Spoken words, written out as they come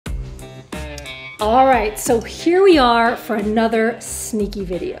All right, so here we are for another sneaky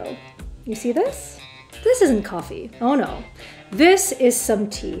video. You see this? This isn't coffee, oh no. This is some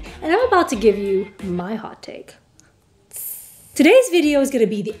tea, and I'm about to give you my hot take. Today's video is gonna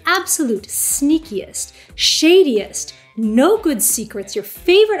be the absolute sneakiest, shadiest, no good secrets your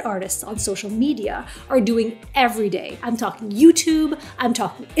favorite artists on social media are doing every day. I'm talking YouTube, I'm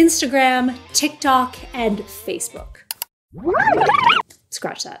talking Instagram, TikTok, and Facebook.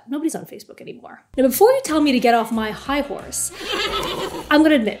 Scratch that. Nobody's on Facebook anymore. Now, before you tell me to get off my high horse, I'm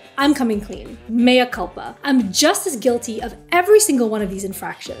gonna admit, I'm coming clean. Mea culpa. I'm just as guilty of every single one of these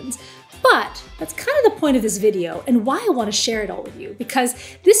infractions. But that's kind of the point of this video and why I want to share it all with you, because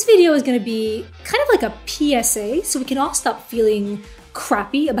this video is going to be kind of like a PSA so we can all stop feeling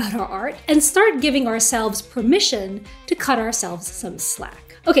crappy about our art and start giving ourselves permission to cut ourselves some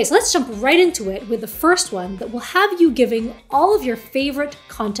slack. Okay, so let's jump right into it with the first one that will have you giving all of your favorite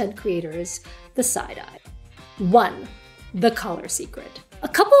content creators the side eye. 1. The color secret. A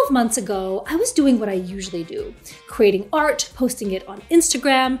couple of months ago, I was doing what I usually do, creating art, posting it on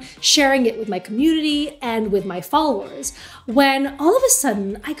Instagram, sharing it with my community and with my followers, when all of a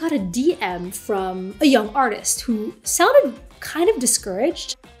sudden I got a DM from a young artist who sounded kind of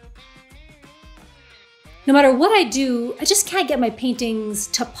discouraged. No matter what I do, I just can't get my paintings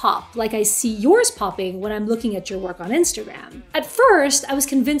to pop like I see yours popping when I'm looking at your work on Instagram. At first, I was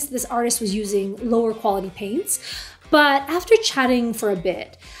convinced this artist was using lower quality paints, but after chatting for a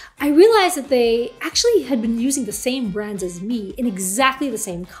bit, I realized that they actually had been using the same brands as me in exactly the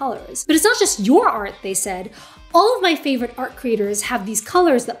same colors. But it's not just your art, they said. All of my favorite art creators have these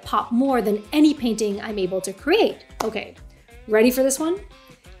colors that pop more than any painting I'm able to create. Okay, ready for this one?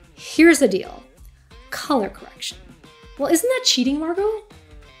 Here's the deal. Color correction. Well, isn't that cheating, Margot?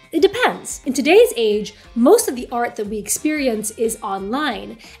 It depends. In today's age, most of the art that we experience is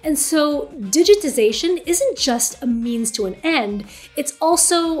online. And so digitization isn't just a means to an end, it's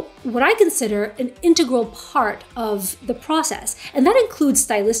also what I consider an integral part of the process. And that includes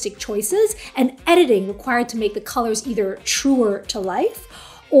stylistic choices and editing required to make the colors either truer to life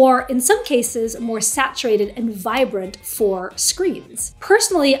or in some cases, more saturated and vibrant for screens.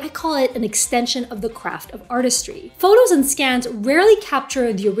 Personally, I call it an extension of the craft of artistry. Photos and scans rarely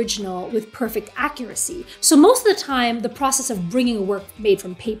capture the original with perfect accuracy, so most of the time, the process of bringing a work made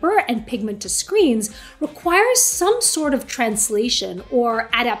from paper and pigment to screens requires some sort of translation or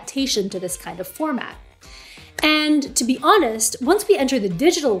adaptation to this kind of format. And to be honest, once we enter the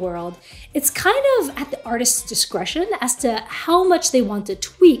digital world, it's kind of at the artist's discretion as to how much they want to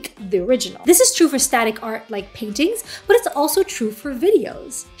tweak the original. This is true for static art like paintings, but it's also true for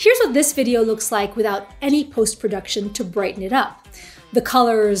videos. Here's what this video looks like without any post-production to brighten it up. The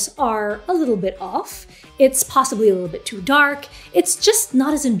colors are a little bit off. It's possibly a little bit too dark. It's just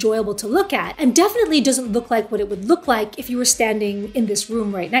not as enjoyable to look at, and definitely doesn't look like what it would look like if you were standing in this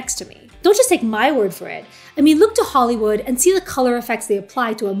room right next to me. Don't just take my word for it. I mean, look to Hollywood and see the color effects they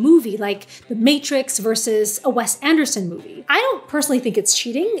apply to a movie like The Matrix versus a Wes Anderson movie. I don't personally think it's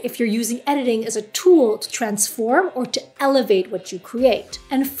cheating if you're using editing as a tool to transform or to elevate what you create.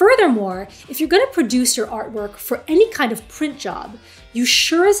 And furthermore, if you're gonna produce your artwork for any kind of print job, you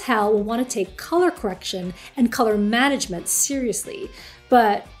sure as hell will want to take color correction and color management seriously.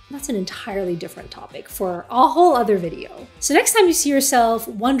 But that's an entirely different topic for a whole other video. So next time you see yourself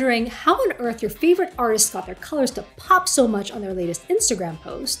wondering how on earth your favorite artists got their colors to pop so much on their latest Instagram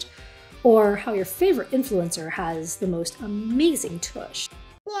post, or how your favorite influencer has the most amazing tush,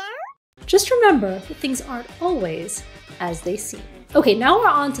 just remember that things aren't always as they seem. Okay, now we're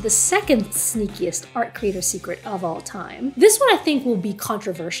on to the second sneakiest art creator secret of all time. This one I think will be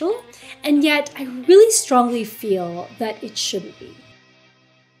controversial, and yet I really strongly feel that it shouldn't be.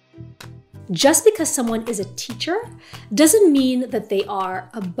 Just because someone is a teacher doesn't mean that they are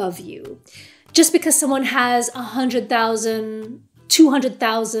above you. Just because someone has 100,000,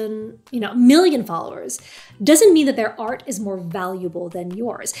 200,000, a million followers doesn't mean that their art is more valuable than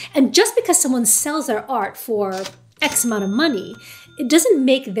yours. And just because someone sells their art for X amount of money, it doesn't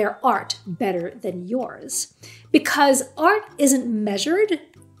make their art better than yours, because art isn't measured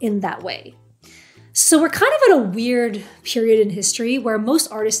in that way. So we're kind of at a weird period in history where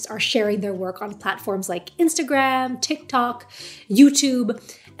most artists are sharing their work on platforms like Instagram, TikTok, YouTube,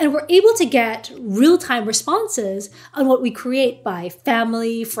 and we're able to get real-time responses on what we create by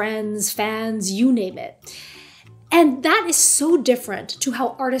family, friends, fans, you name it. And that is so different to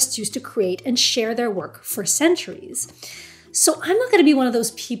how artists used to create and share their work for centuries. So I'm not going to be one of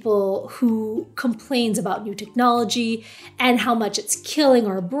those people who complains about new technology and how much it's killing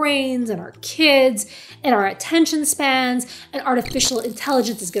our brains and our kids and our attention spans, and artificial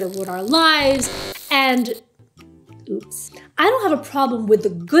intelligence is going to ruin our lives, and oops. I don't have a problem with the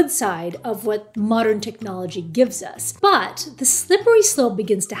good side of what modern technology gives us, but the slippery slope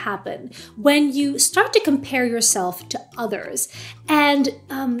begins to happen when you start to compare yourself to others, and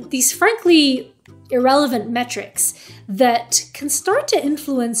these frankly irrelevant metrics that can start to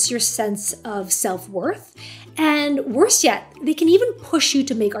influence your sense of self-worth. And worse yet, they can even push you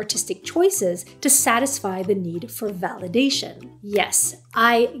to make artistic choices to satisfy the need for validation. Yes,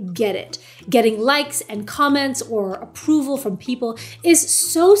 I get it. Getting likes and comments or approval from people is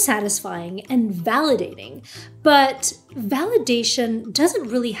so satisfying and validating, but validation doesn't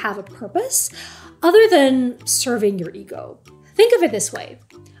really have a purpose other than serving your ego. Think of it this way.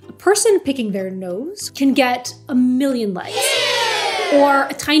 A person picking their nose can get 1 million likes. Or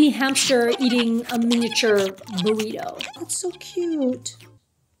a tiny hamster eating a miniature burrito. That's so cute.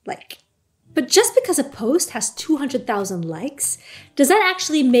 Like. But just because a post has 200,000 likes, does that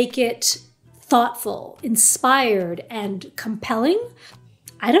actually make it thoughtful, inspired, and compelling?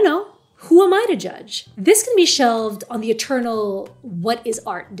 I don't know. Who am I to judge? This can be shelved on the eternal what is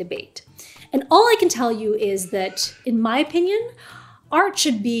art debate. And all I can tell you is that, in my opinion, art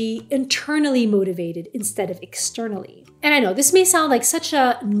should be internally motivated instead of externally. And I know this may sound like such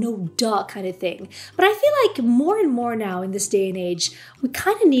a no-duh kind of thing, but I feel like more and more now in this day and age, we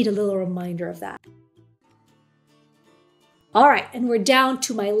kind of need a little reminder of that. All right, and we're down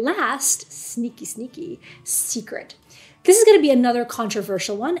to my last sneaky secret. This is going to be another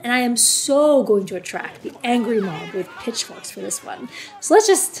controversial one, and I am so going to attract the angry mob with pitchforks for this one. So let's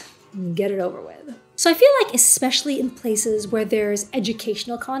just get it over with. So I feel like especially in places where there's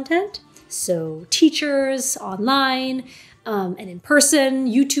educational content, so teachers, online, and in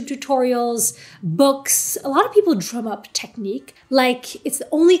person, YouTube tutorials, books, a lot of people drum up technique like it's the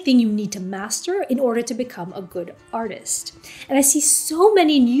only thing you need to master in order to become a good artist. And I see so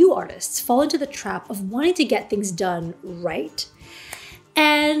many new artists fall into the trap of wanting to get things done right.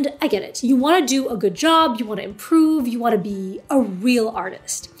 And I get it. You want to do a good job, you want to improve, you want to be a real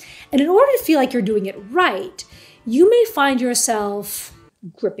artist. And in order to feel like you're doing it right, you may find yourself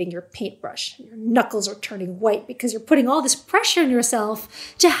gripping your paintbrush. Your knuckles are turning white because you're putting all this pressure on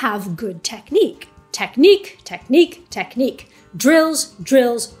yourself to have good technique. Technique. Drills.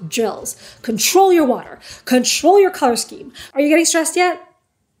 Control your water. Control your color scheme. Are you getting stressed yet?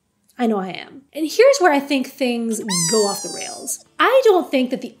 I know I am. And here's where I think things go off the rails. I don't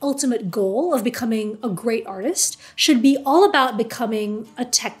think that the ultimate goal of becoming a great artist should be all about becoming a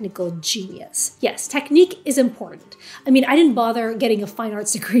technical genius. Yes, technique is important. I mean, I didn't bother getting a fine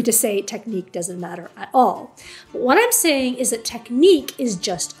arts degree to say technique doesn't matter at all. But what I'm saying is that technique is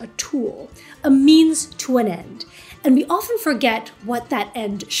just a tool, a means to an end. And we often forget what that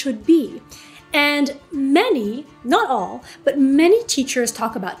end should be. And many, not all, but many teachers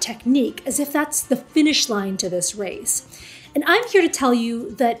talk about technique as if that's the finish line to this race. And I'm here to tell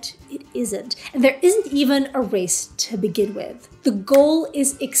you that it isn't. And there isn't even a race to begin with. The goal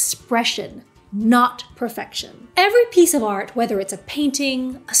is expression, not perfection. Every piece of art, whether it's a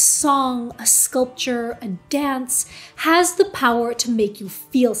painting, a song, a sculpture, a dance, has the power to make you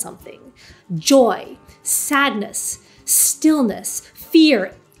feel something. Joy, sadness, stillness,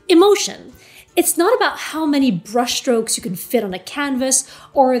 fear, emotion. It's not about how many brushstrokes you can fit on a canvas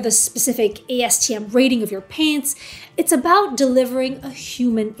or the specific ASTM rating of your paints. It's about delivering a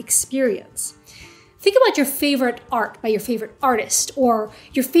human experience. Think about your favorite art by your favorite artist or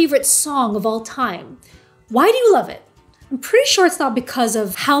your favorite song of all time. Why do you love it? I'm pretty sure it's not because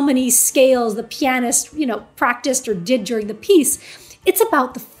of how many scales the pianist, practiced or did during the piece. It's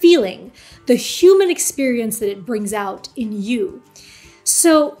about the feeling, the human experience that it brings out in you.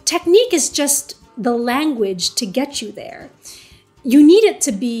 So technique is just the language to get you there. You need it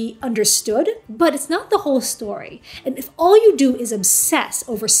to be understood, but it's not the whole story. And if all you do is obsess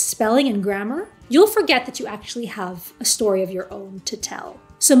over spelling and grammar, you'll forget that you actually have a story of your own to tell.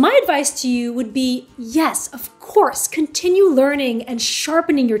 So my advice to you would be, yes, of course, continue learning and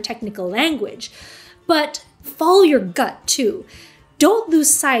sharpening your technical language, but follow your gut too. Don't lose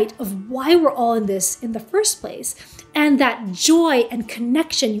sight of why we're all in this in the first place, and that joy and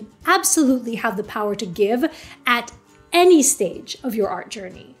connection you absolutely have the power to give at any stage of your art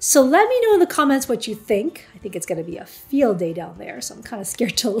journey. So let me know in the comments what you think. I think it's going to be a field day down there, so I'm kind of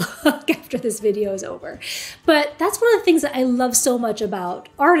scared to look after this video is over. But that's one of the things that I love so much about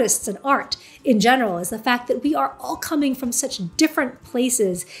artists and art in general, is the fact that we are all coming from such different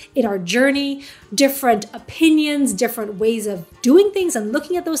places in our journey, different opinions, different ways of doing things and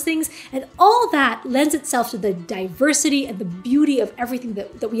looking at those things, and all that lends itself to the diversity and the beauty of everything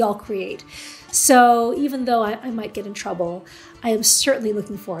that we all create. So even though I might get in trouble, I am certainly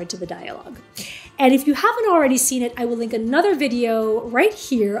looking forward to the dialogue. And if you haven't already seen it, I will link another video right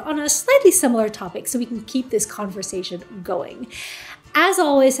here on a slightly similar topic so we can keep this conversation going. As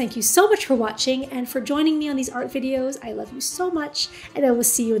always, thank you so much for watching and for joining me on these art videos. I love you so much, and I will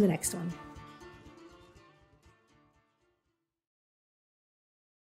see you in the next one.